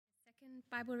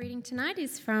Bible reading tonight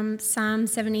is from Psalm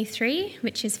 73,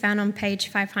 which is found on page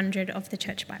 500 of the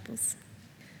Church Bibles.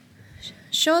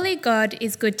 Surely God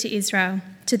is good to Israel,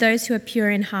 to those who are pure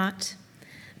in heart.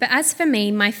 But as for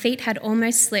me, my feet had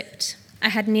almost slipped. I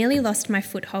had nearly lost my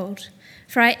foothold,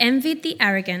 for I envied the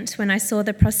arrogant when I saw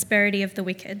the prosperity of the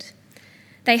wicked.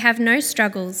 They have no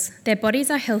struggles, their bodies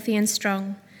are healthy and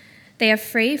strong. They are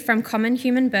free from common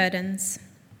human burdens.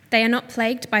 They are not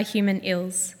plagued by human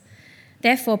ills.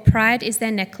 Therefore, pride is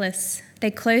their necklace. They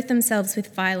clothe themselves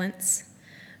with violence.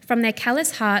 From their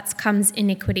callous hearts comes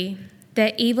iniquity.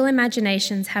 Their evil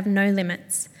imaginations have no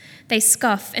limits. They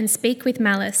scoff and speak with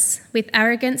malice. With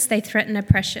arrogance, they threaten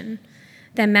oppression.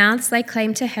 Their mouths lay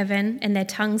claim to heaven, and their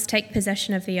tongues take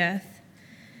possession of the earth.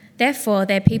 Therefore,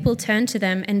 their people turn to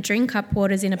them and drink up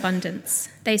waters in abundance.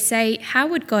 They say, "How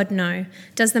would God know?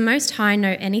 Does the Most High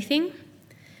know anything?"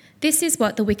 This is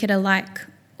what the wicked are like.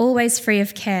 Always free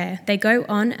of care, they go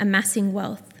on amassing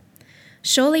wealth.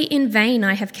 Surely in vain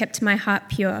I have kept my heart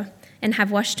pure and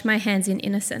have washed my hands in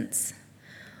innocence.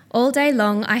 All day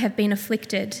long I have been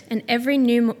afflicted, and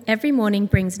every morning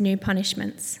brings new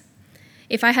punishments.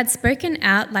 If I had spoken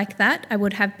out like that, I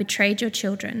would have betrayed your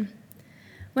children.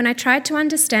 When I tried to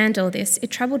understand all this,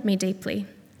 it troubled me deeply,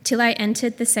 till I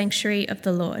entered the sanctuary of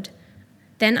the Lord.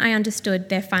 Then I understood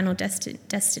their final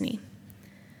destiny.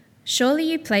 Surely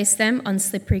you place them on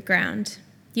slippery ground.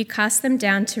 You cast them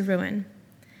down to ruin.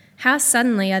 How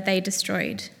suddenly are they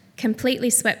destroyed,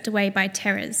 completely swept away by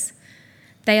terrors.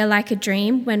 They are like a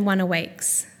dream when one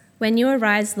awakes. When you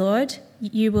arise, Lord,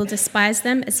 you will despise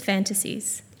them as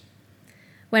fantasies.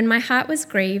 When my heart was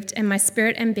grieved and my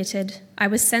spirit embittered, I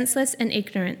was senseless and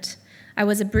ignorant. I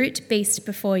was a brute beast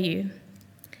before you.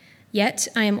 Yet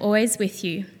I am always with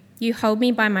you. You hold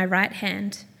me by my right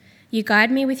hand. You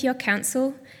guide me with your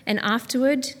counsel, and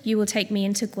afterward you will take me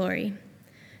into glory.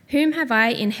 Whom have I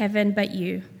in heaven but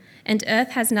you? And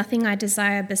earth has nothing I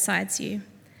desire besides you.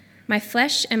 My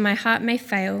flesh and my heart may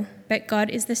fail, but God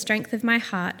is the strength of my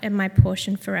heart and my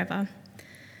portion forever.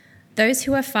 Those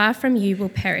who are far from you will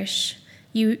perish.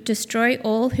 You destroy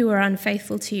all who are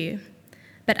unfaithful to you.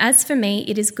 But as for me,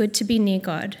 it is good to be near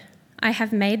God. I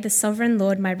have made the sovereign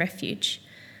Lord my refuge.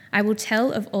 I will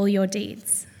tell of all your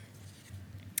deeds.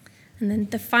 And then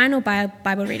the final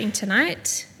Bible reading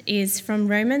tonight is from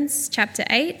Romans chapter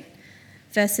 8,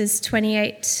 verses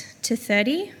 28 to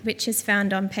 30, which is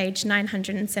found on page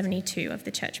 972 of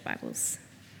the Church Bibles.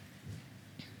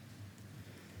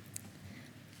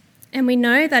 And we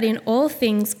know that in all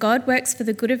things God works for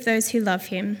the good of those who love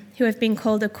him, who have been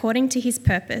called according to his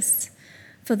purpose.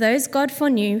 For those God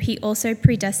foreknew, he also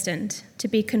predestined to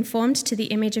be conformed to the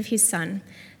image of his Son,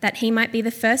 that he might be the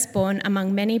firstborn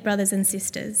among many brothers and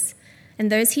sisters.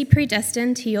 And those he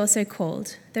predestined, he also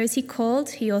called. Those he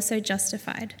called, he also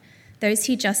justified. Those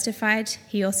he justified,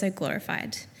 he also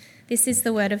glorified. This is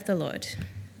the word of the Lord.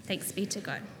 Thanks be to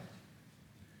God.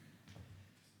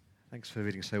 Thanks for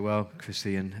reading so well,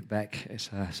 Chrissy and Beck.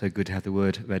 It's so good to have the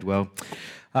word read well.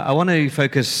 I want to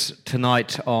focus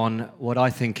tonight on what I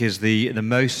think is the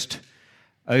most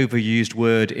overused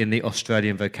word in the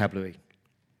Australian vocabulary.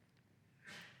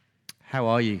 How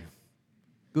are you?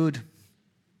 Good.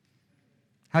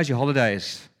 How's your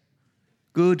holidays?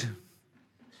 Good.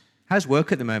 How's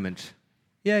work at the moment?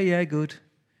 Yeah, good.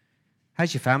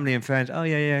 How's your family and friends? Oh,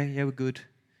 yeah, we're good.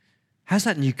 How's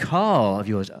that new car of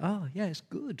yours? Oh, yeah, it's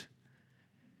good.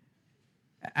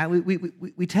 And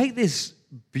we take this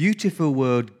beautiful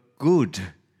word, good,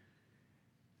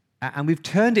 and we've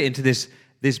turned it into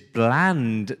this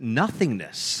bland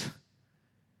nothingness.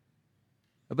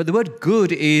 But the word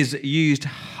good is used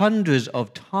hundreds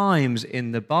of times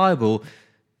in the Bible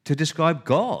to describe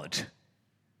God.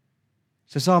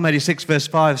 So Psalm 86 verse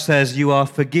 5 says, "You are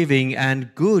forgiving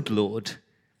and good, Lord."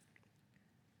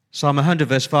 Psalm 100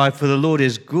 verse 5, "For the Lord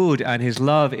is good and his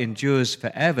love endures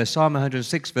forever." Psalm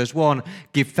 106 verse 1,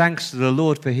 "Give thanks to the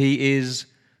Lord for he is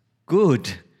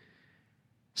good."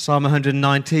 Psalm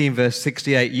 119 verse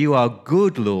 68, "You are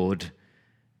good, Lord,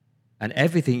 and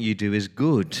everything you do is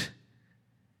good."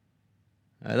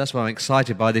 That's why I'm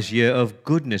excited by this year of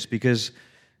goodness, because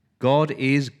God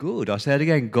is good. I say it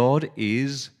again, God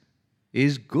is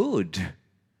good.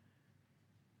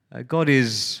 God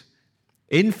is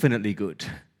infinitely good.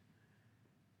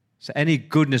 So any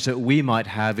goodness that we might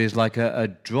have is like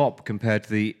a drop compared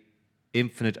to the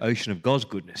infinite ocean of God's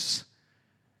goodness.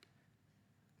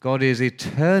 God is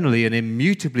eternally and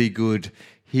immutably good.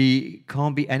 He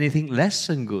can't be anything less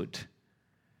than good.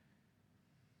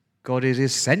 God is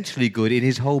essentially good. In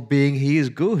his whole being, he is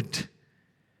good.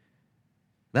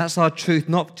 That's our truth,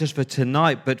 not just for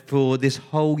tonight, but for this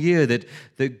whole year,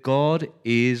 that God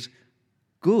is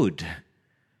good.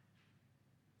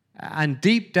 And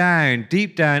deep down,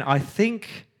 I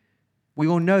think we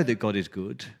all know that God is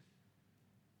good,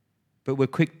 but we're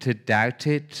quick to doubt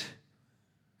it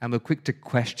and we're quick to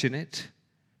question it,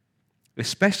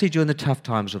 especially during the tough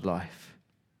times of life.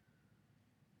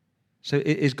 So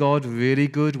is God really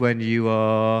good when you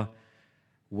are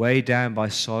weighed down by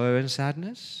sorrow and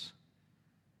sadness?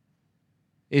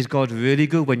 Is God really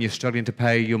good when you're struggling to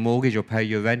pay your mortgage or pay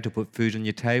your rent or put food on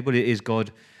your table? Is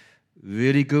God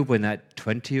really good when that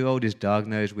 20-year-old is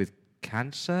diagnosed with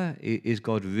cancer? Is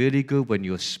God really good when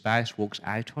your spouse walks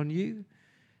out on you?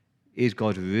 Is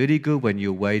God really good when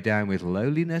you're weighed down with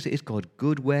loneliness? Is God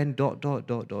good when ...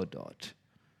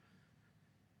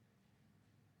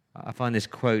 I find this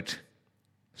quote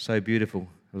so beautiful.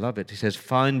 I love it. He says,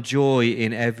 "Find joy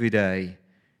in every day,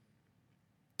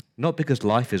 not because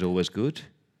life is always good,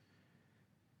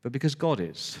 but because God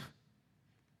is."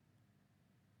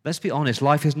 Let's be honest,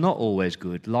 life is not always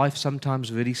good. Life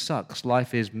sometimes really sucks.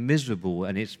 Life is miserable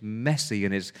and it's messy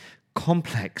and it's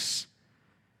complex.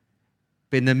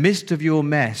 But in the midst of your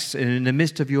mess and in the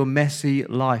midst of your messy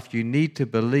life, you need to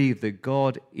believe that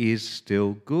God is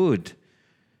still good.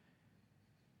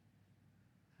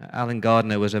 Alan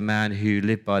Gardner was a man who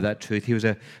lived by that truth. He was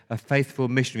a faithful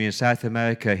missionary in South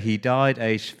America. He died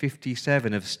aged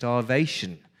 57 of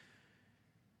starvation.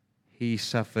 He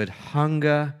suffered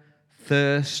hunger,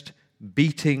 thirst,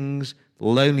 beatings,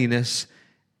 loneliness,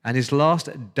 and his last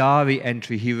diary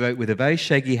entry he wrote with a very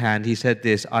shaky hand. He said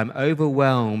this: "I'm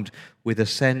overwhelmed with a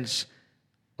sense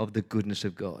of the goodness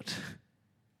of God."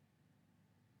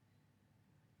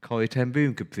 Corrie ten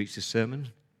Boom could preach this sermon.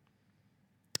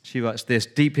 She writes this: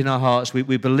 "Deep in our hearts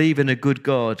we believe in a good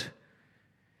God,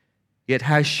 yet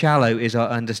how shallow is our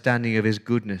understanding of his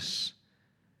goodness,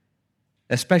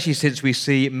 especially since we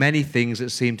see many things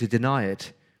that seem to deny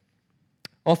it.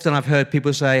 Often I've heard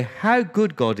people say, how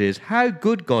good God is, how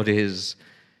good God is.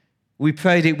 We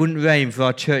prayed it wouldn't rain for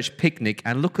our church picnic,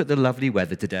 and look at the lovely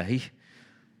weather today."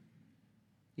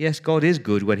 Yes, God is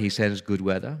good when he sends good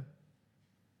weather.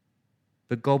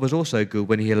 But God was also good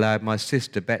when he allowed my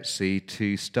sister Betsy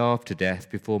to starve to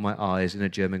death before my eyes in a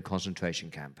German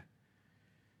concentration camp.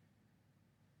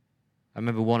 I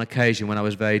remember one occasion when I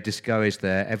was very discouraged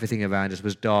there. Everything around us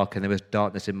was dark and there was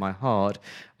darkness in my heart.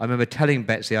 I remember telling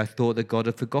Betsy I thought that God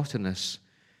had forgotten us.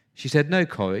 She said, "No,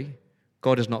 Corrie,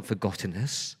 God has not forgotten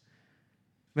us.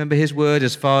 Remember his word,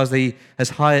 as the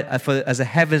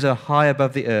heavens are high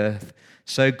above the earth,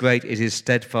 so great is his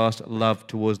steadfast love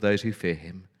towards those who fear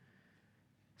him."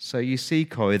 So you see,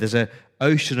 Corrie, there's an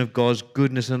ocean of God's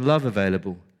goodness and love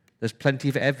available. There's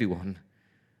plenty for everyone.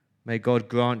 May God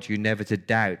grant you never to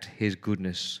doubt his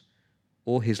goodness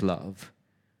or his love,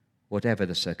 whatever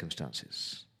the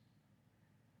circumstances.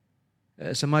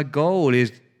 So my goal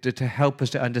is to help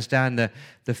us to understand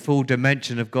the full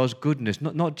dimension of God's goodness,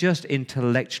 not just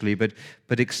intellectually, but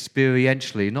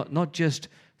experientially, not just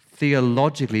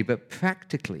theologically, but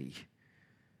practically,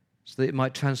 so that it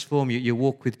might transform your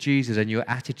walk with Jesus and your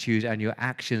attitudes and your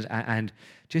actions and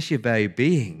just your very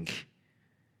being.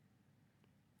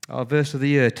 Our verse of the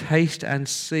year: taste and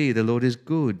see the Lord is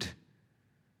good.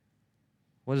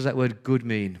 What does that word good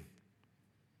mean?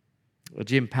 Well,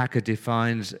 Jim Packer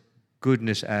defines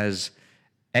goodness as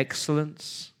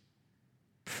excellence,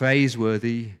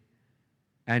 praiseworthy,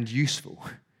 and useful.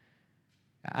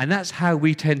 And that's how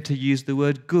we tend to use the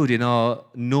word good in our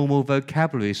normal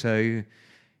vocabulary. So,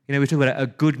 we talk about a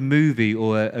good movie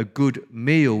or a good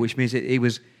meal, which means it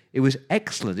was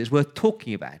excellent, it's worth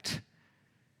talking about.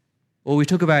 Or we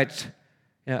talk about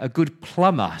a good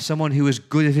plumber, someone who was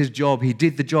good at his job, he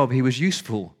did the job, he was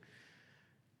useful.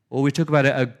 Or we talk about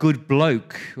a good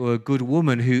bloke or a good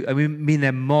woman who, mean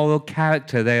their moral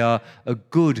character, they are a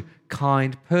good,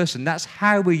 kind person. That's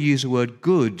how we use the word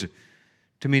good,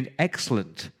 to mean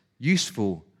excellent,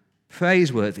 useful,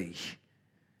 praiseworthy.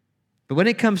 But when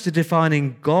it comes to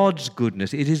defining God's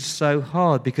goodness, it is so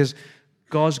hard, because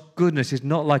God's goodness is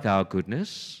not like our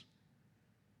goodness.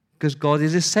 Because God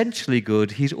is essentially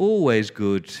good. He's always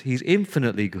good. He's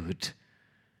infinitely good.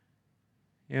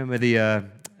 You remember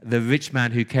the rich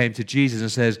man who came to Jesus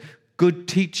and says, good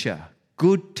teacher,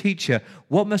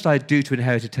 what must I do to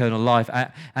inherit eternal life?"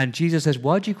 And Jesus says,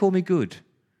 "Why do you call me good?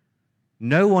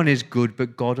 No one is good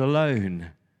but God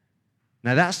alone."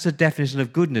 Now that's the definition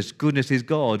of goodness. Goodness is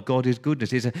God. God is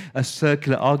goodness. It's a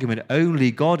circular argument. Only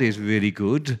God is really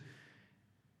good.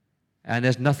 And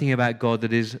there's nothing about God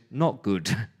that is not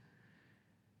good.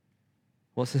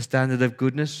 What's the standard of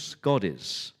goodness? God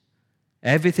is.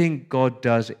 Everything God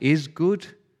does is good.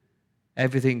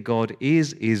 Everything God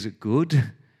is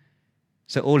good.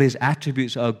 So all his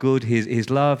attributes are good, his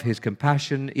love, his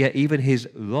compassion, yet even his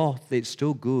wrath, it's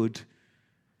still good.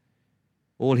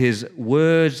 All his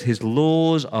words, his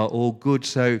laws are all good.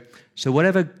 So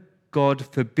whatever God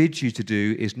forbids you to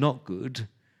do is not good.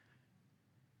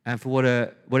 And for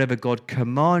whatever God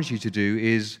commands you to do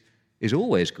is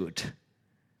always good.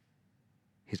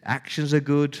 His actions are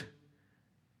good.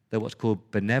 They're what's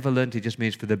called benevolent. It just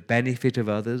means for the benefit of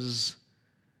others.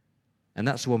 And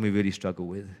that's the one we really struggle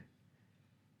with.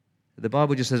 The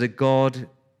Bible just says that God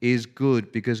is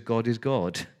good because God is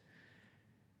God.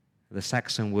 The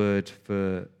Saxon word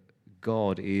for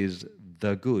God is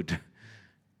the good.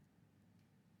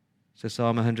 So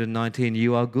Psalm 119,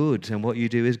 you are good, and what you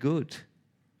do is good.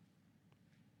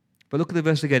 But look at the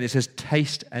verse again. It says,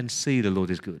 taste and see the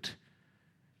Lord is good.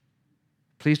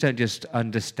 Please don't just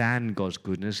understand God's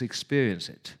goodness, experience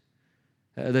it.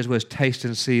 Those words, taste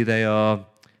and see, they're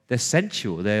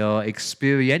sensual, they are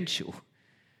experiential.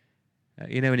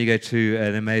 You know when you go to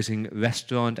an amazing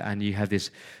restaurant and you have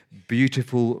this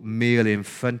beautiful meal in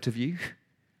front of you?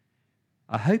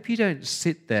 I hope you don't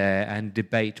sit there and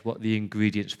debate what the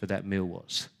ingredients for that meal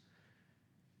was.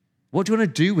 What do you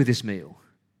want to do with this meal?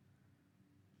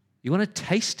 You want to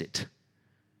taste it.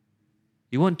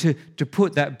 You want to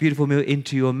put that beautiful meal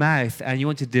into your mouth, and you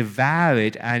want to devour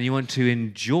it, and you want to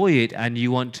enjoy it, and you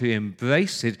want to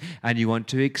embrace it, and you want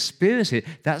to experience it.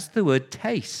 That's the word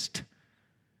taste.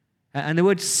 And the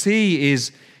word see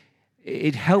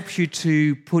it helps you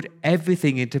to put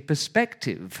everything into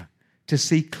perspective, to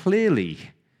see clearly.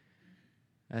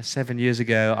 7 years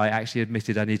ago, I actually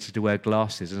admitted I needed to wear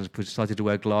glasses, and I started to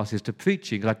wear glasses to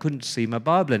preaching because I couldn't see my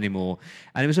Bible anymore.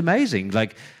 And it was amazing.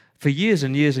 Like, for years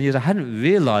and years and years, I hadn't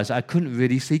realized I couldn't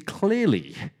really see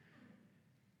clearly.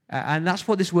 And that's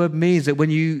what this word means, that when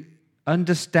you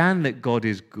understand that God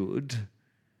is good,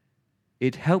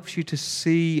 it helps you to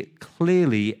see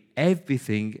clearly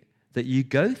everything that you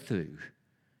go through.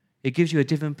 It gives you a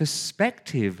different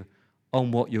perspective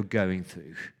on what you're going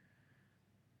through.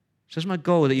 So it's my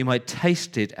goal that you might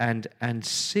taste it and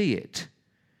see it.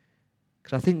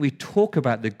 Because I think we talk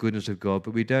about the goodness of God,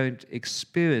 but we don't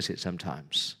experience it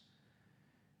sometimes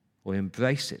or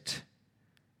embrace it.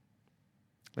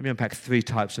 Let me unpack 3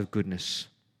 types of goodness.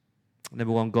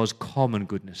 Number 1, God's common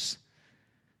goodness.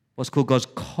 What's called God's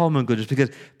common goodness,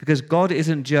 because God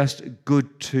isn't just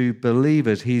good to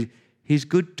believers, He's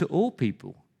good to all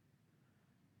people.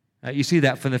 You see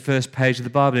that from the first page of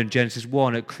the Bible in Genesis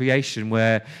 1 at creation,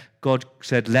 where God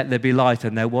said, let there be light,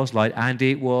 and there was light, and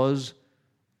it was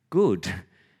good.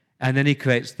 And then he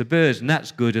creates the birds, and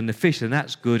that's good, and the fish, and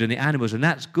that's good, and the animals, and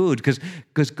that's good,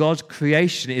 because God's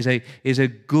creation is a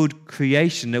good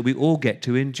creation that we all get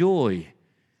to enjoy.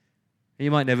 And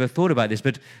you might never have thought about this,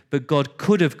 but God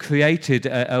could have created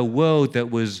a world that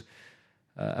was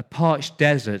a parched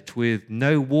desert with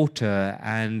no water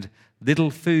and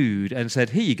little food, and said,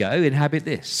 here you go, inhabit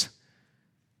this.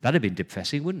 That'd have been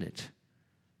depressing, wouldn't it?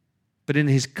 But in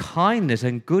his kindness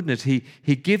and goodness, he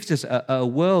gives us a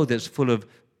world that's full of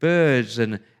birds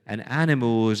and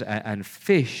animals and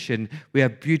fish, and we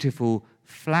have beautiful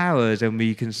flowers, and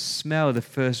we can smell the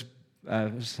first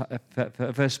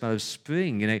smell of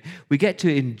spring. You know, we get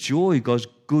to enjoy God's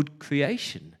good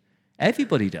creation.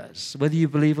 Everybody does, whether you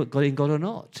believe in God or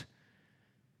not.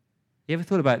 You ever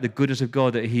thought about the goodness of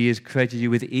God, that he has created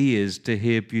you with ears to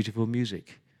hear beautiful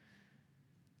music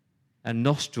and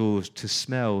nostrils to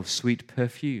smell sweet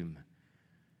perfume?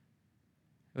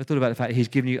 Ever thought about the fact that he's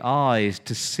given you eyes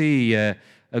to see a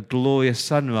glorious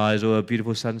sunrise or a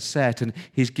beautiful sunset, and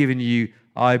he's given you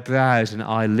eyebrows and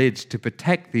eyelids to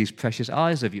protect these precious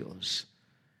eyes of yours,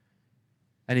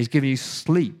 and he's given you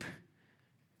sleep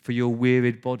for your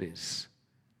wearied bodies?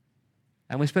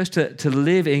 And we're supposed to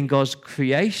live in God's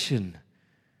creation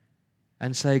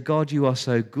and say, God, you are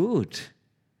so good.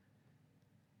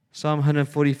 Psalm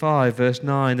 145, verse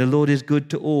 9, the Lord is good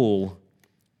to all.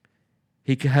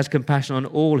 He has compassion on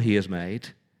all he has made.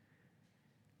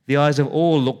 The eyes of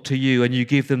all look to you, and you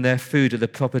give them their food at the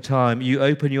proper time. You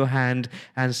open your hand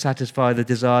and satisfy the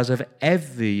desires of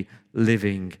every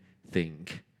living thing.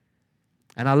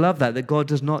 And I love that God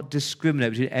does not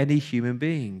discriminate between any human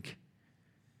being.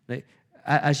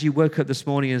 As you woke up this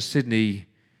morning in Sydney,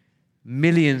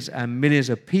 millions and millions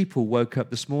of people woke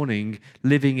up this morning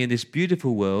living in this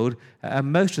beautiful world,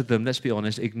 and most of them, let's be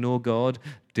honest, ignore God,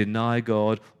 deny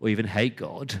God, or even hate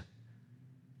God.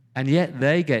 And yet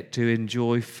they get to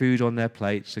enjoy food on their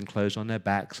plates and clothes on their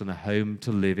backs and a home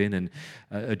to live in and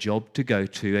a job to go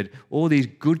to and all these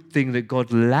good things that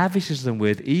God lavishes them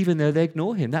with, even though they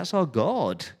ignore him. That's our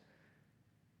God.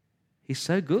 He's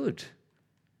so good.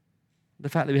 The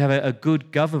fact that we have a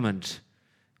good government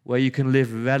where you can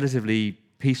live relatively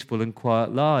peaceful and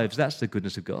quiet lives. That's the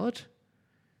goodness of God.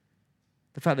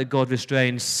 The fact that God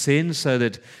restrains sin so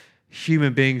that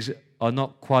human beings are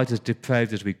not quite as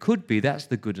depraved as we could be, that's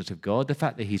the goodness of God. The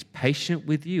fact that he's patient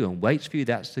with you and waits for you,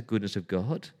 that's the goodness of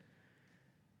God.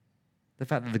 The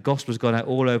fact that the gospel has gone out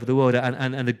all over the world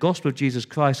and the gospel of Jesus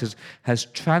Christ has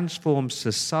transformed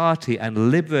society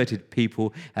and liberated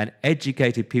people and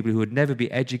educated people who would never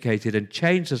be educated and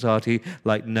changed society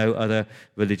like no other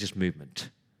religious movement.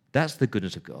 That's the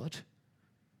goodness of God.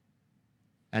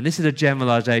 And this is a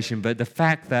generalization, but the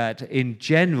fact that in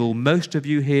general, most of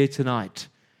you here tonight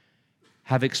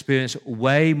have experienced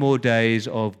way more days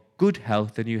of good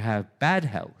health than you have bad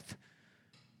health,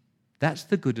 that's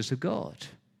the goodness of God.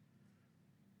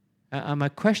 And my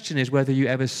question is whether you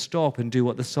ever stop and do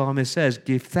what the psalmist says,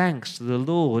 give thanks to the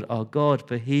Lord our God,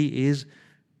 for he is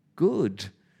good.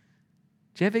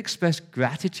 Do you ever express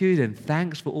gratitude and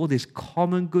thanks for all this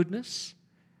common goodness?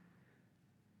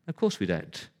 Of course we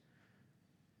don't.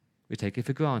 We take it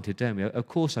for granted, don't we? Of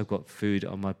course I've got food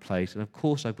on my plate, and of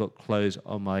course I've got clothes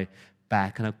on my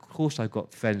back, and of course I've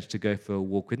got friends to go for a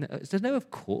walk with. There's no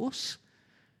of course.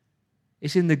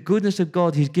 It's in the goodness of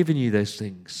God he's given you those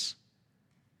things.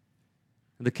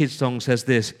 The kids' song says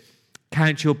this,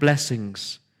 count your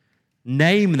blessings,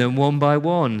 name them one by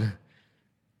one,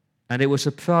 and it will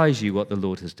surprise you what the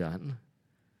Lord has done.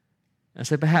 And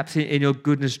so perhaps in your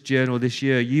goodness journal this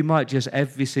year, you might just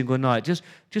every single night,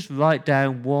 just write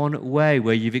down one way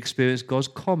where you've experienced God's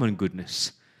common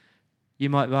goodness. You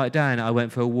might write down, I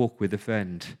went for a walk with a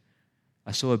friend.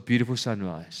 I saw a beautiful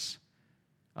sunrise.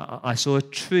 I saw a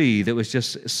tree that was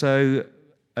just so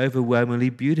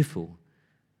overwhelmingly beautiful.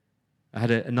 I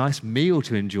had a nice meal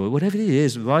to enjoy. Whatever it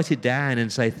is, write it down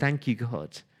and say, thank you,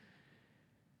 God.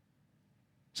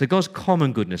 So God's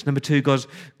common goodness. Number two, God's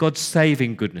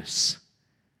saving goodness.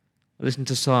 Listen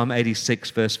to Psalm 86,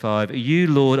 verse 5. You,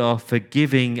 Lord, are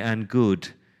forgiving and good,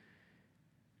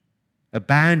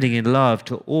 abounding in love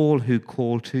to all who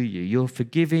call to you. You're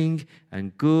forgiving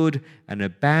and good and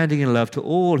abounding in love to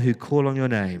all who call on your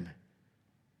name.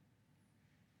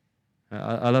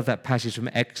 I love that passage from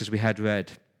Exodus we had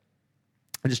read.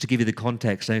 And just to give you the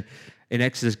context, so in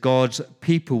Exodus, God's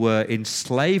people were in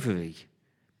slavery,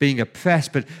 being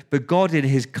oppressed, but God in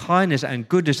his kindness and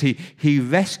goodness, he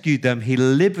rescued them, he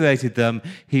liberated them,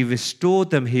 he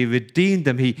restored them, he redeemed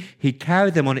them, he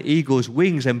carried them on eagle's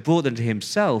wings and brought them to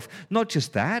himself. Not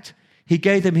just that, he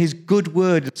gave them his good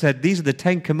word and said, these are the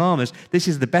 10 commandments, this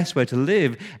is the best way to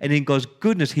live. And in God's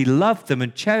goodness, he loved them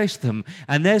and cherished them.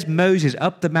 And there's Moses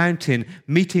up the mountain,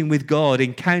 meeting with God,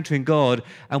 encountering God.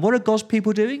 And what are God's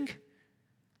people doing?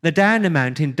 They're down the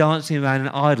mountain, dancing around an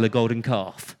idol, a golden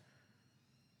calf.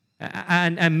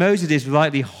 And Moses is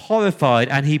rightly horrified,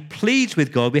 and he pleads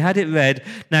with God. We had it read,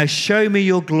 now show me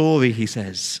your glory, he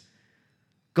says.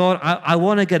 God, I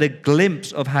want to get a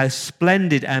glimpse of how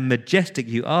splendid and majestic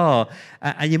you are.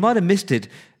 And you might have missed it.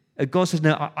 God says,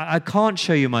 no, I can't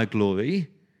show you my glory,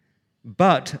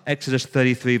 but, Exodus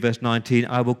 33, verse 19,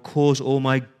 I will cause all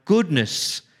my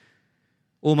goodness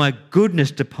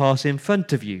to pass in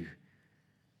front of you.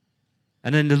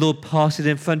 And then the Lord passes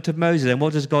in front of Moses. And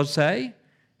what does God say?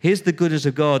 Here's the goodness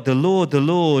of God, the Lord,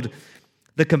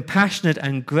 the compassionate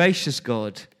and gracious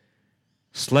God,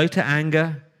 slow to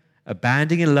anger,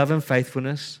 abounding in love and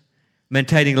faithfulness,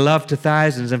 maintaining love to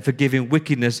thousands and forgiving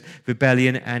wickedness,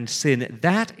 rebellion, and sin.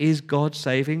 That is God's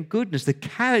saving goodness, the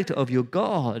character of your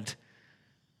God.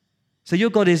 So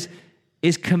your God is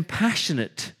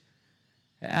compassionate.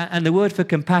 And the word for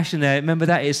compassion there, remember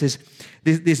that, is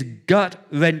this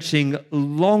gut-wrenching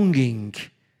longing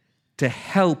to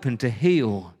help and to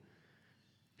heal.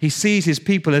 He sees his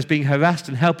people as being harassed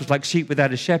and helpless like sheep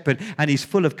without a shepherd, and he's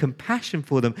full of compassion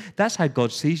for them. That's how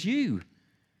God sees you.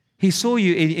 He saw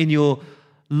you in your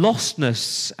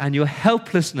lostness and your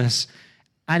helplessness,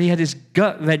 and he had this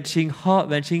gut-wrenching,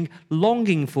 heart-wrenching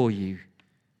longing for you.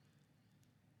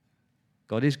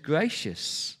 God is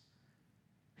gracious.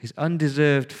 His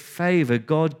undeserved favor,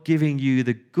 God giving you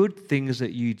the good things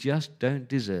that you just don't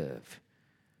deserve.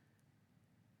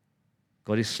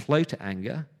 God is slow to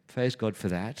anger. Praise God for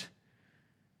that.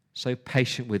 So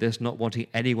patient with us, not wanting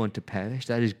anyone to perish.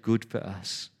 That is good for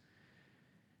us.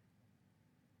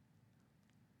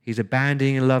 He's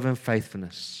abounding in love and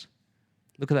faithfulness.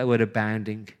 Look at that word,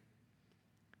 abounding.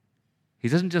 He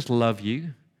doesn't just love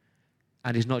you,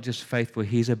 and he's not just faithful.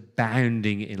 He's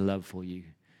abounding in love for you.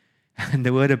 And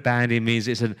the word abounding means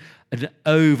it's an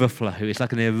overflow. It's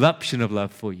like an eruption of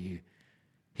love for you.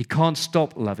 He can't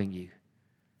stop loving you.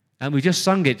 And we just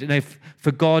sung it,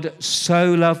 for God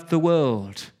so loved the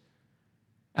world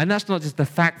And that's not just the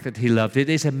fact that he loved it,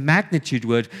 it's a magnitude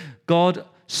word. God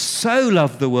so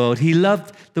loved the world. He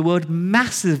loved the world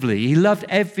massively. He loved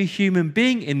every human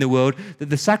being in the world, that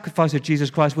the sacrifice of Jesus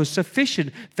Christ was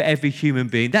sufficient for every human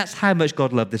being. That's how much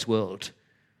God loved this world.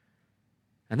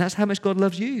 And that's how much God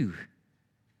loves you.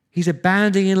 He's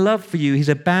abounding in love for you. He's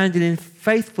abounding in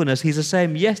faithfulness. He's the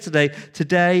same yesterday,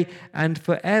 today, and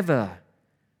forever.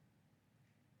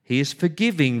 He is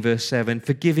forgiving, verse 7,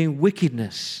 forgiving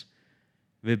wickedness,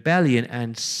 rebellion,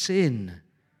 and sin.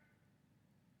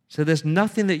 So there's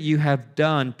nothing that you have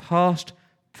done, past,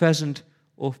 present,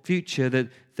 or future,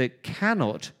 that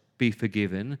cannot be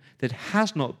forgiven, that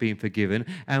has not been forgiven,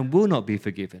 and will not be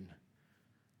forgiven.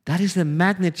 That is the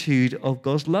magnitude of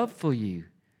God's love for you.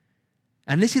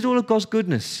 And this is all of God's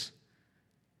goodness.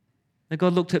 And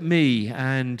God looked at me,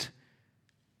 and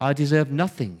I deserved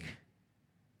nothing.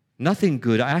 Nothing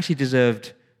good. I actually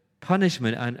deserved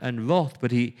punishment and wrath,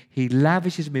 but he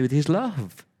lavishes me with his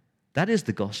love. That is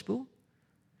the gospel.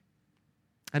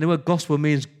 And the word gospel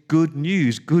means good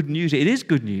news. Good news. It is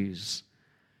good news.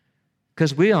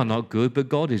 Because we are not good, but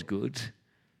God is good.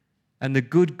 And the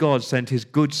good God sent his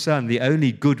good son, the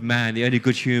only good man, the only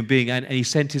good human being, and he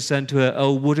sent his son to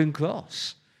a wooden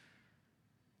cross.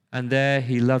 And there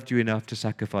he loved you enough to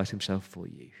sacrifice himself for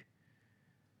you.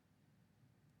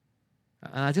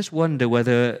 And I just wonder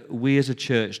whether we as a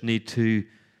church need to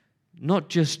not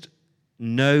just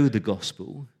know the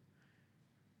gospel,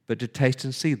 but to taste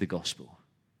and see the gospel.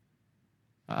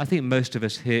 I think most of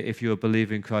us here, if you're a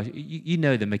believer in Christ, you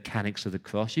know the mechanics of the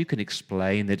cross. You can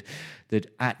explain that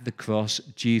at the cross,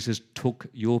 Jesus took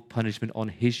your punishment on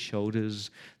his shoulders,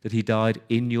 that he died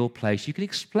in your place. You can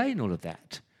explain all of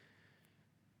that.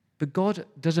 But God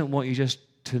doesn't want you just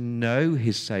to know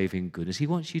his saving goodness. He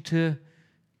wants you to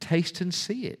taste and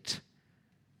see it,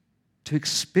 to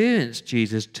experience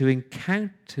Jesus, to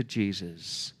encounter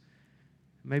Jesus.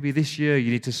 Maybe this year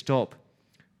you need to stop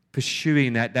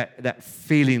pursuing that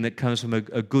feeling that comes from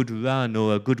a good run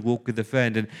or a good walk with a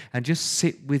friend, and just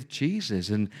sit with Jesus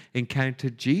and encounter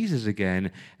Jesus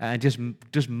again, and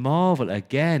just marvel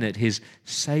again at his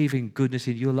saving goodness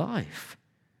in your life.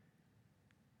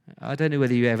 I don't know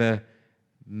whether you ever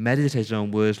meditated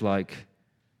on words like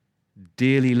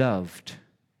dearly loved,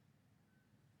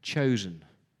 chosen,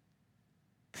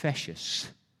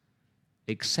 precious,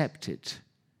 accepted,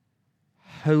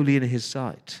 holy in his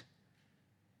sight.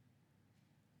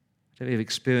 I don't know if you've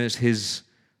experienced his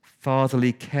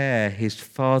fatherly care, his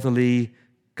fatherly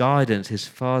guidance, his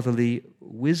fatherly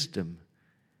wisdom.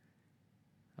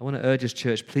 I want to urge us,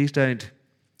 church, please don't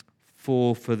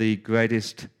fall for the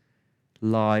greatest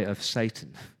lie of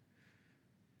Satan.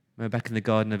 Remember back in the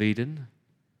Garden of Eden?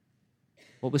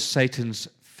 What was Satan's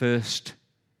first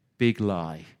big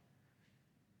lie?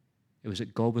 It was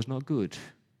that God was not good.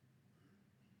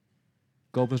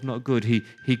 God was not good.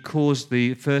 He caused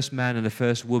the first man and the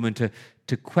first woman to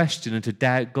question and to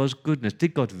doubt God's goodness.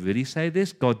 Did God really say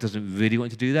this? God doesn't really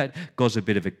want to do that. God's a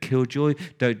bit of a killjoy.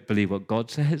 Don't believe what God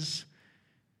says.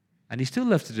 And he still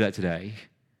loves to do that today,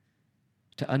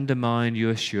 to undermine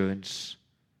your assurance,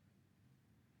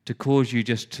 to cause you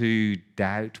just to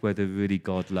doubt whether really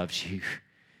God loves you.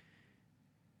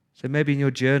 So maybe in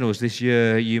your journals this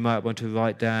year, you might want to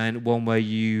write down one way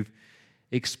you've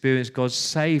experienced God's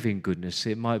saving goodness.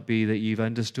 It might be that you've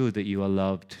understood that you are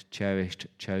loved, cherished,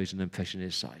 chosen, and precious in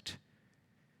his sight.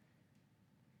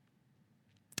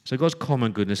 So God's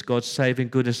common goodness, God's saving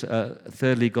goodness,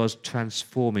 thirdly, God's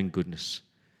transforming goodness.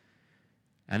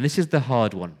 And this is the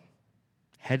hard one.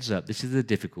 Heads up, this is the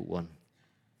difficult one.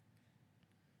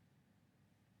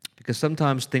 Because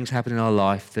sometimes things happen in our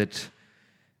life that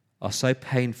are so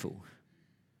painful,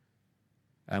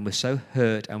 and we're so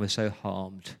hurt and we're so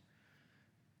harmed,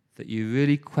 that you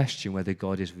really question whether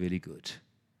God is really good.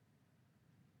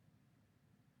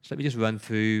 So let me just run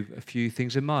through a few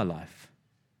things in my life.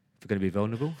 If we're going to be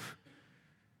vulnerable.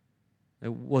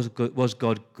 Was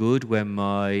God good when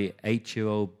my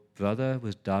 8-year-old brother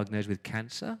was diagnosed with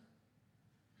cancer?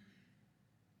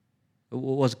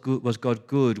 Was God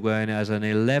good when, as an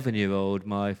 11-year-old,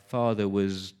 my father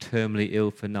was terminally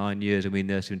ill for 9 years and we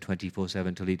nursed him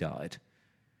 24/7 till he died?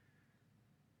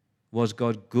 Was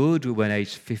God good when,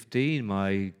 aged 15,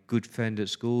 my good friend at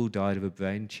school died of a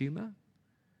brain tumor?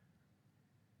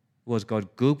 Was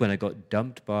God good when I got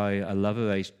dumped by a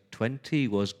lover aged 20?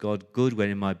 Was God good when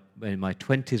in my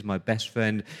 20s my best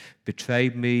friend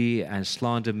betrayed me and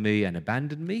slandered me and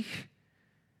abandoned me?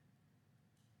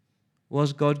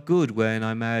 Was God good when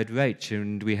I married Rach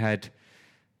and we had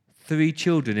 3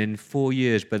 children in 4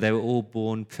 years, but they were all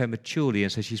born prematurely,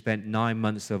 and so she spent 9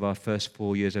 months of our first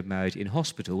 4 years of marriage in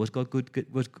hospital? Was God good?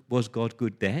 Was God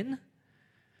good then?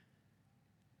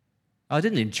 I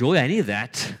didn't enjoy any of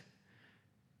that.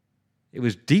 It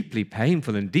was deeply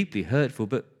painful and deeply hurtful,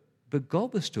 but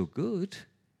God was still good.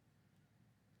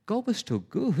 God was still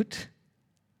good.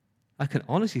 I can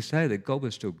honestly say that God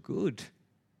was still good.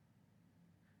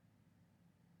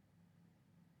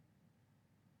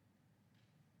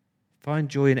 Find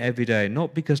joy in every day,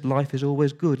 not because life is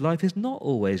always good. Life is not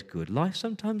always good. Life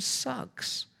sometimes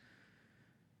sucks.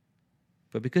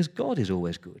 But because God is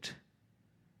always good.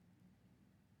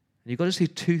 And you've got to see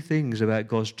two things about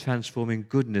God's transforming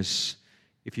goodness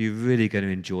if you're really going to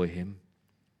enjoy him.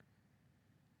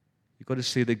 You've got to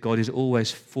see that God is always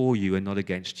for you and not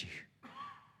against you.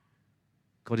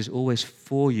 God is always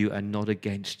for you and not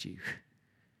against you.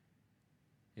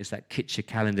 It's that Kitcher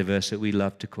calendar verse that we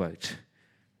love to quote.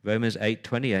 Romans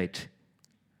 8:28.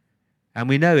 And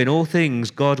we know in all things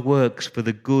God works for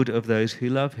the good of those who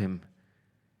love him.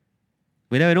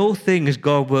 We know in all things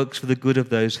God works for the good of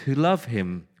those who love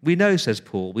him. We know, says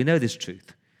Paul, we know this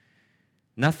truth.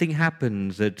 Nothing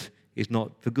happens that is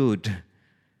not for good.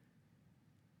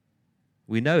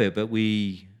 We know it, but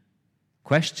we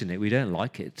question it. We don't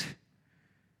like it.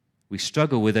 We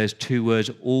struggle with those two words,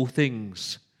 all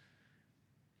things.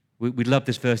 We love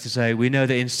this verse to say, we know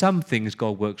that in some things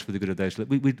God works for the good of those.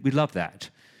 We love that.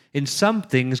 In some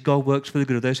things God works for the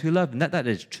good of those who love him. That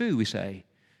is true, we say.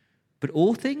 But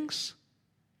all things?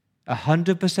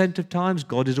 100% of times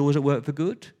God is always at work for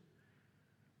good?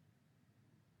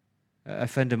 A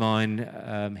friend of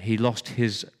mine, he lost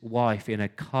his wife in a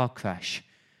car crash.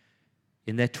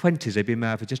 In their 20s, they'd been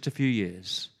married for just a few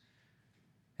years.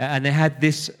 And they had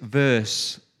this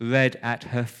verse read at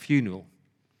her funeral.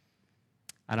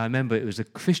 And I remember it was the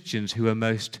Christians who were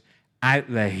most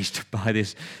outraged by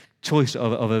this choice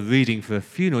of a reading for a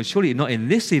funeral. Surely not in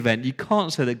this event. You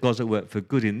can't say that God's at work for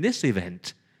good in this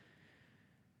event.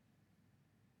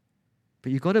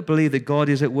 But you've got to believe that God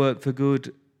is at work for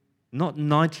good not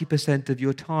 90% of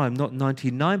your time, not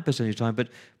 99% of your time, but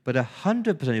 100%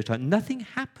 of your time. Nothing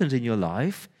happens in your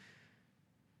life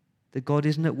that God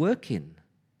isn't at work in.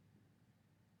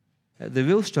 The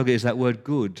real struggle is that word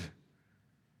good.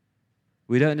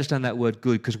 We don't understand that word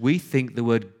good because we think the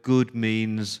word good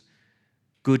means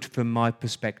good from my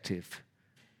perspective,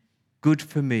 good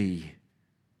for me,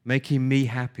 making me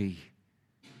happy,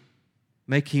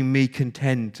 making me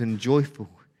content and joyful.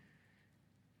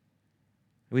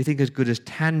 We think as good as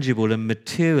tangible and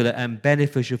material and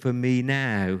beneficial for me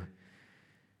now.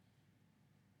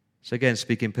 So again,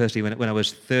 speaking personally, when I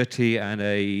was 30 and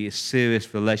a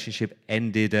serious relationship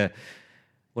ended,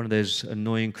 one of those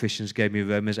annoying Christians gave me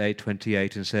Romans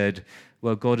 8:28 and said,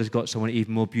 well, God has got someone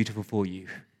even more beautiful for you.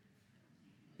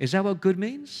 Is that what good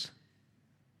means?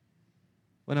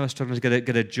 When I was struggling to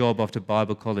get a job after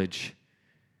Bible college,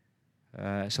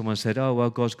 someone said, oh, well,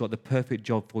 God's got the perfect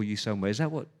job for you somewhere. Is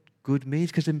that what good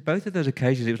means? Because in both of those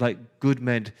occasions, it was like good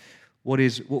meant what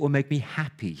will make me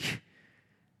happy.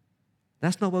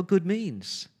 That's not what good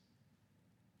means.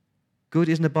 Good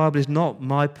in the Bible is not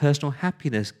my personal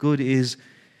happiness. Good is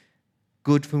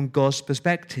good from God's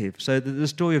perspective. So the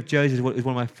story of Joseph is one of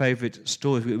my favorite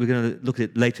stories. We're going to look at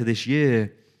it later this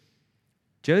year.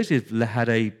 Joseph had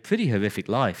a pretty horrific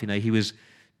life. He was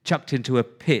chucked into a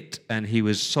pit and he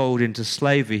was sold into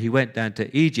slavery. He went down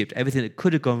to Egypt. Everything that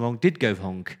could have gone wrong did go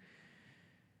wrong.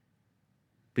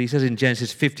 But he says in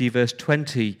Genesis 50, verse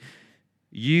 20,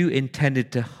 you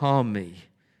intended to harm me,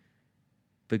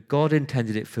 but God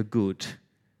intended it for good,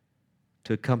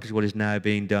 to accomplish what is now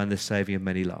being done, the saving of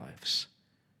many lives.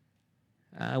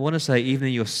 I want to say, even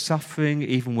in your suffering,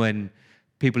 even when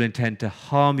people intend to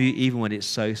harm you, even when it's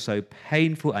so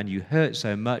painful and you hurt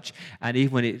so much, and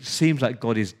even when it seems like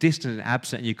God is distant and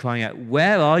absent and you're crying out,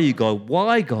 where are you, God?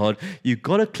 Why, God? You've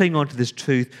got to cling on to this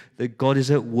truth that God is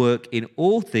at work in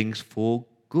all things for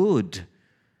good,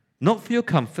 not for your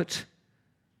comfort.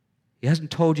 He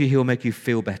hasn't told you he'll make you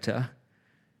feel better.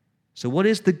 So what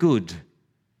is the good?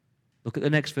 Look at the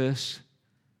next verse.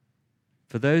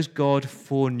 For those God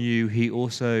foreknew, he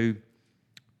also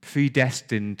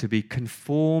predestined to be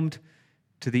conformed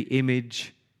to the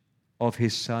image of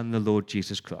his Son, the Lord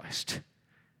Jesus Christ.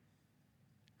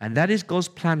 And that is God's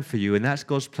plan for you, and that's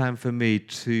God's plan for me,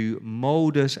 to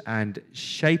mold us and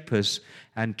shape us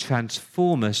and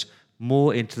transform us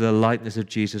more into the likeness of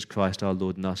Jesus Christ, our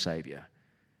Lord and our Savior.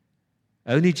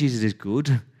 Only Jesus is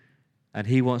good, and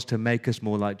he wants to make us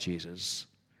more like Jesus.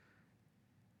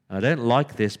 I don't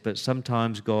like this, but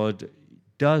sometimes God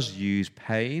does use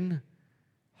pain,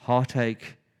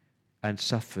 heartache, and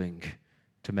suffering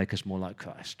to make us more like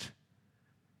Christ.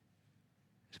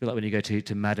 It's a bit like when you go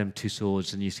to Madame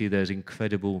Tussauds and you see those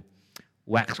incredible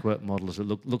waxwork models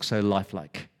that look so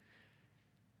lifelike.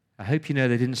 I hope you know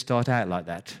they didn't start out like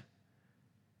that.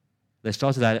 They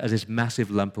started out as this massive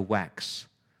lump of wax.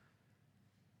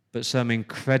 But some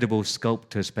incredible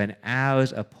sculptor spent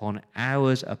hours upon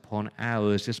hours upon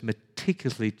hours just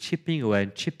meticulously chipping away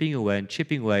and chipping away and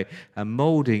chipping away and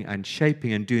molding and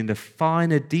shaping and doing the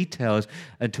finer details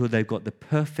until they've got the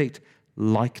perfect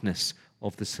likeness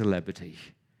of the celebrity.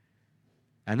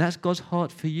 And that's God's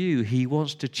heart for you. He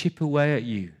wants to chip away at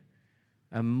you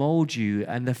and mold you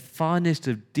and the finest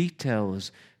of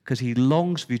details, because he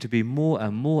longs for you to be more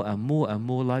and more and more and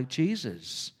more like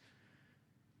Jesus.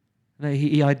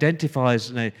 He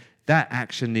identifies that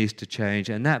action needs to change,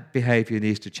 and that behavior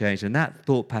needs to change, and that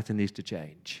thought pattern needs to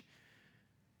change.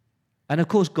 And of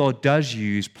course, God does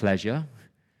use pleasure.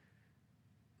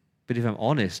 But if I'm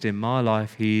honest, in my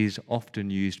life, he's often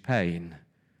used pain.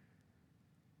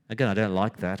 Again, I don't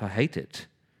like that. I hate it.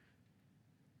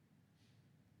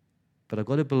 But I've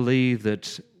got to believe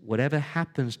that whatever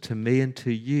happens to me and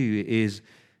to you is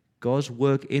God's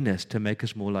work in us to make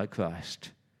us more like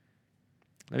Christ.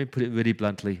 Let me put it really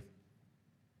bluntly.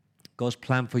 God's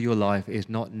plan for your life is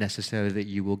not necessarily that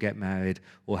you will get married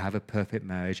or have a perfect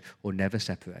marriage or never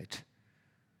separate.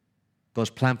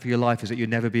 God's plan for your life is that you'll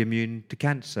never be immune to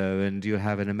cancer and you'll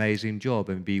have an amazing job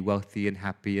and be wealthy and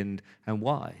happy and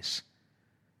wise.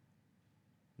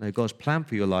 No, God's plan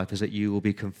for your life is that you will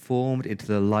be conformed into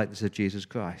the likeness of Jesus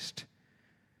Christ.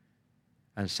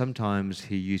 And sometimes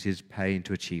he uses pain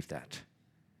to achieve that.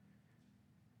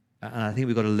 And I think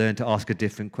we've got to learn to ask a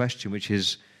different question, which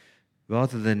is,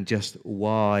 rather than just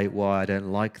why I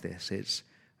don't like this, it's,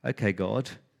 okay, God,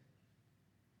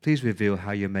 please reveal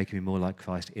how you're making me more like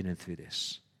Christ in and through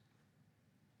this.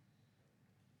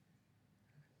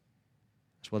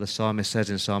 That's what the psalmist says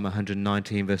in Psalm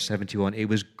 119, verse 71. It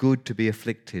was good to be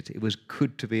afflicted. It was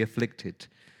good to be afflicted,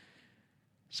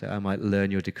 so I might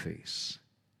learn your decrees.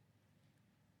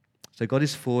 So God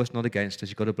is for us, not against us.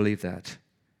 You've got to believe that.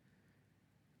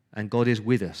 And God is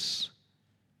with us,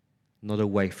 not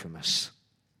away from us.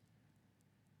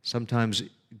 Sometimes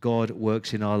God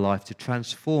works in our life to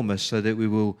transform us so that we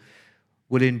will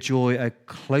enjoy a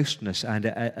closeness and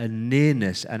a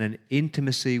nearness and an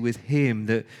intimacy with him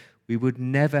that we would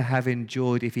never have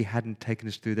enjoyed if he hadn't taken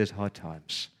us through those hard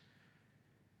times.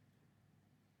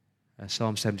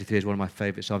 Psalm 73 is one of my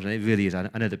favorite psalms, and it really is. I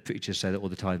know that preachers say that all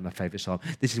the time, it's my favorite psalm.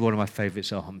 This is one of my favorite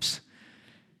psalms.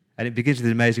 And it begins with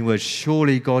the amazing words,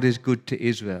 surely God is good to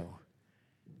Israel.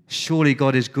 Surely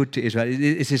God is good to Israel.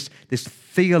 It's this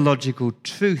theological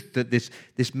truth that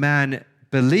this man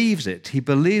believes it. He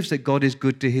believes that God is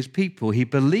good to his people. He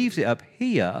believes it up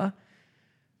here,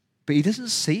 but he doesn't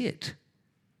see it.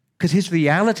 Because his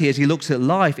reality as he looks at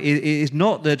life is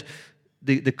not that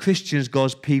the Christians,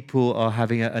 God's people, are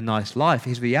having a nice life.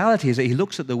 His reality is that he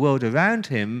looks at the world around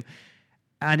him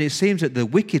and it seems that the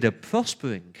wicked are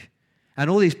prospering. And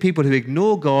all these people who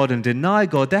ignore God and deny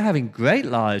God, they're having great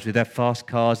lives with their fast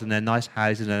cars and their nice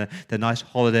houses and their nice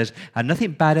holidays, and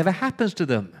nothing bad ever happens to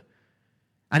them.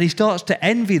 And he starts to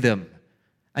envy them.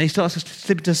 And he starts to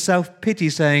slip into self-pity,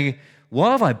 saying,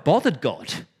 why have I bothered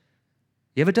God?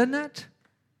 You ever done that?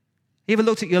 You ever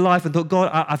looked at your life and thought,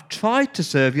 God, I've tried to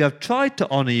serve you, I've tried to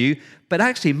honor you, but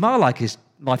actually my life is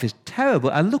terrible.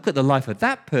 And look at the life of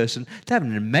that person. They're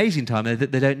having an amazing time.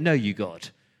 They don't know you, God.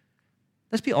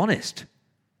 Let's be honest.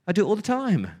 I do it all the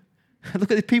time. I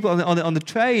look at the people on the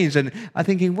trains and I'm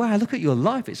thinking, wow, look at your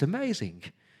life. It's amazing.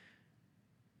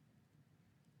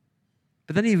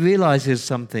 But then he realizes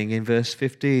something in verse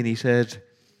 15. He said,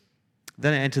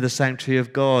 then I entered the sanctuary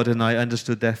of God and I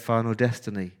understood their final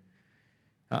destiny.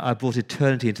 I brought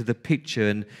eternity into the picture,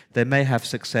 and they may have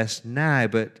success now,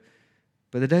 but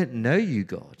they don't know you,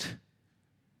 God.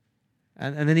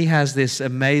 And then he has this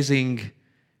amazing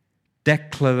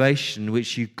declaration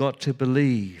which you've got to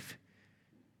believe.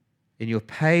 In your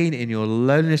pain, in your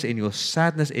loneliness, in your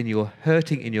sadness, in your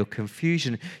hurting, in your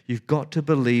confusion, you've got to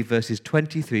believe verses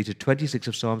 23 to 26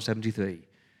 of Psalm 73.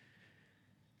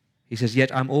 He says,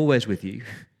 yet I'm always with you.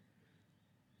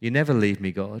 You never leave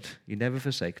me, God. You never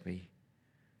forsake me.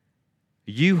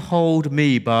 You hold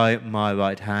me by my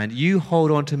right hand. You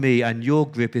hold on to me, and your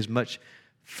grip is much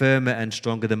firmer and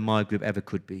stronger than my grip ever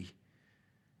could be.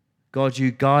 God,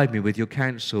 you guide me with your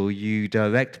counsel. You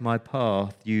direct my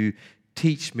path. You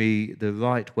teach me the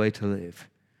right way to live.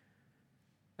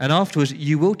 And afterwards,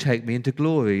 you will take me into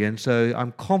glory. And so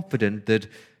I'm confident that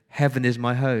heaven is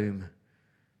my home.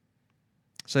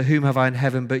 So whom have I in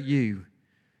heaven but you?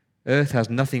 Earth has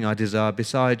nothing I desire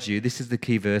besides you. This is the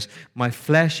key verse. My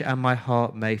flesh and my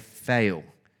heart may fail.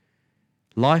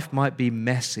 Life might be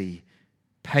messy,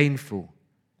 painful,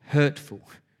 hurtful.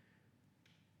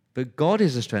 But God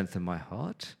is the strength of my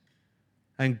heart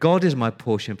and God is my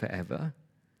portion forever.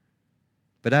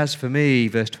 But as for me,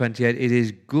 verse 28, it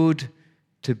is good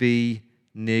to be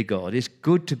near God. It's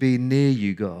good to be near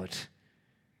you, God.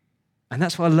 And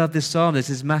that's why I love this psalm. There's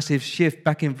this massive shift.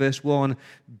 Back in verse 1,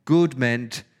 good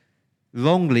meant,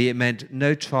 wrongly, it meant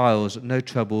no trials, no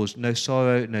troubles, no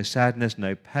sorrow, no sadness,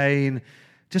 no pain,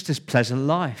 just this pleasant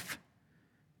life.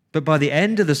 But by the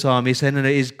end of the psalm, he's saying, no, it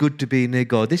is good to be near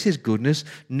God. This is goodness,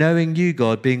 knowing you,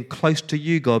 God, being close to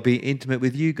you, God, being intimate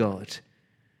with you, God.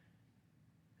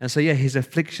 And so, yeah, his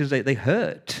afflictions, they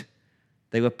hurt.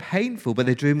 They were painful, but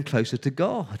they drew him closer to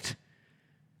God.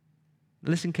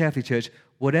 Listen carefully, church.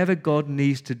 Whatever God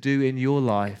needs to do in your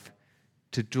life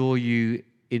to draw you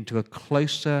into a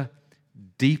closer,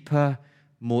 deeper,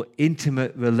 more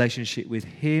intimate relationship with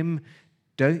him,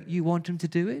 don't you want him to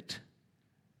do it?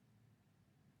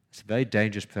 It's a very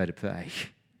dangerous prayer to pray.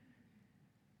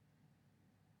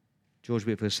 George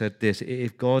Whitfield said this: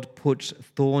 if God puts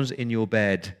thorns in your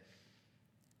bed,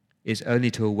 it's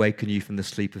only to awaken you from the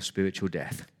sleep of spiritual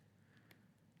death,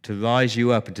 to rise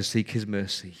you up and to seek his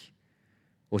mercy,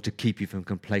 or to keep you from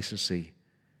complacency.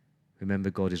 Remember,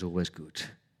 God is always good.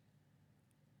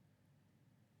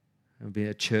 I've been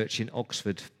at a church in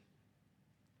Oxford,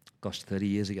 30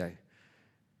 years ago,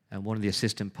 and one of the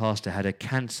assistant pastors had a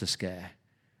cancer scare.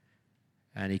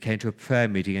 And he came to a prayer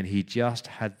meeting and he just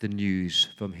had the news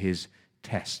from his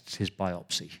tests, his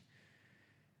biopsy.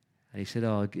 And he said,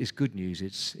 oh, it's good news,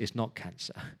 it's not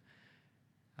cancer.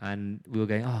 And we were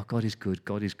going, oh, God is good,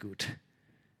 God is good.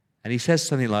 And he says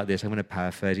something like this, I'm going to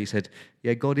paraphrase. He said,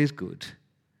 yeah, God is good,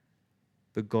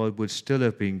 but God would still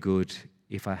have been good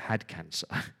if I had cancer.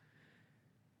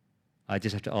 I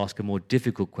just have to ask a more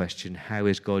difficult question: how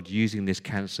is God using this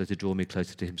cancer to draw me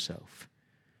closer to himself?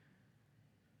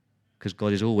 Because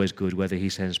God is always good whether he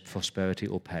sends prosperity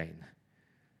or pain.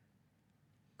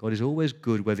 God is always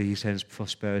good whether he sends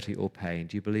prosperity or pain.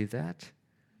 Do you believe that?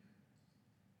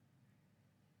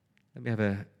 Let me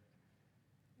have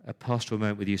a pastoral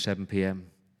moment with you, 7 p.m.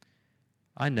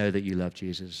 I know that you love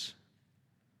Jesus.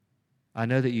 I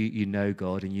know that you know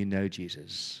God and you know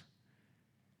Jesus.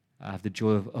 I have the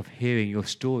joy of hearing your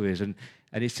stories, and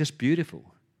it's just beautiful.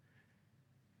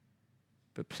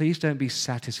 But please don't be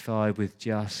satisfied with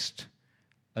just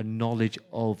a knowledge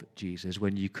of Jesus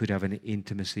when you could have an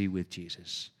intimacy with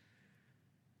Jesus,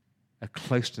 a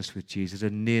closeness with Jesus, a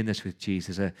nearness with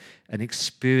Jesus, an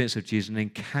experience of Jesus, an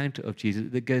encounter of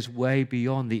Jesus that goes way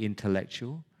beyond the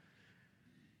intellectual.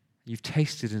 You've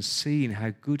tasted and seen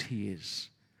how good he is.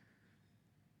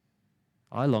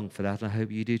 I long for that, and I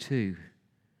hope you do too.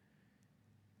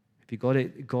 If you got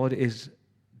it, God is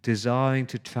desiring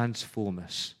to transform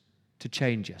us, to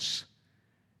change us.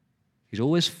 He's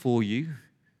always for you,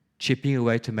 chipping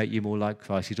away to make you more like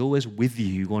Christ. He's always with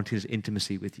you, wanting his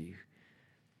intimacy with you.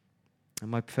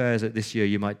 And my prayer is that this year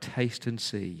you might taste and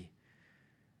see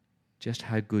just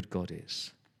how good God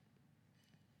is.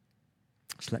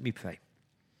 So let me pray.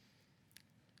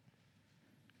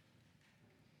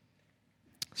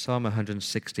 Psalm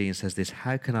 116 says this: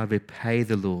 how can I repay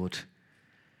the Lord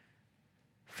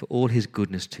for all his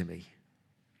goodness to me?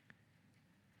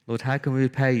 Lord, how can we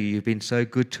repay you? You've been so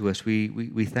good to us.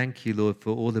 We thank you, Lord, for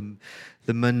all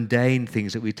the mundane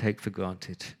things that we take for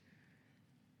granted.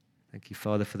 Thank you,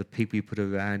 Father, for the people you put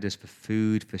around us, for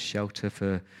food, for shelter,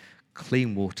 for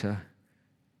clean water.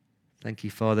 Thank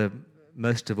you, Father,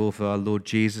 most of all for our Lord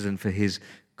Jesus and for his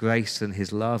grace and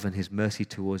his love and his mercy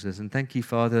towards us. And thank you,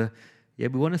 Father, we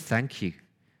want to thank you.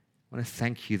 I want to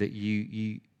thank you that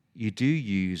you do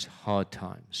use hard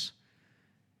times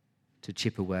to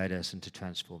chip away at us and to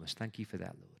transform us. Thank you for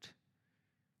that, Lord.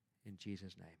 In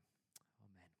Jesus' name.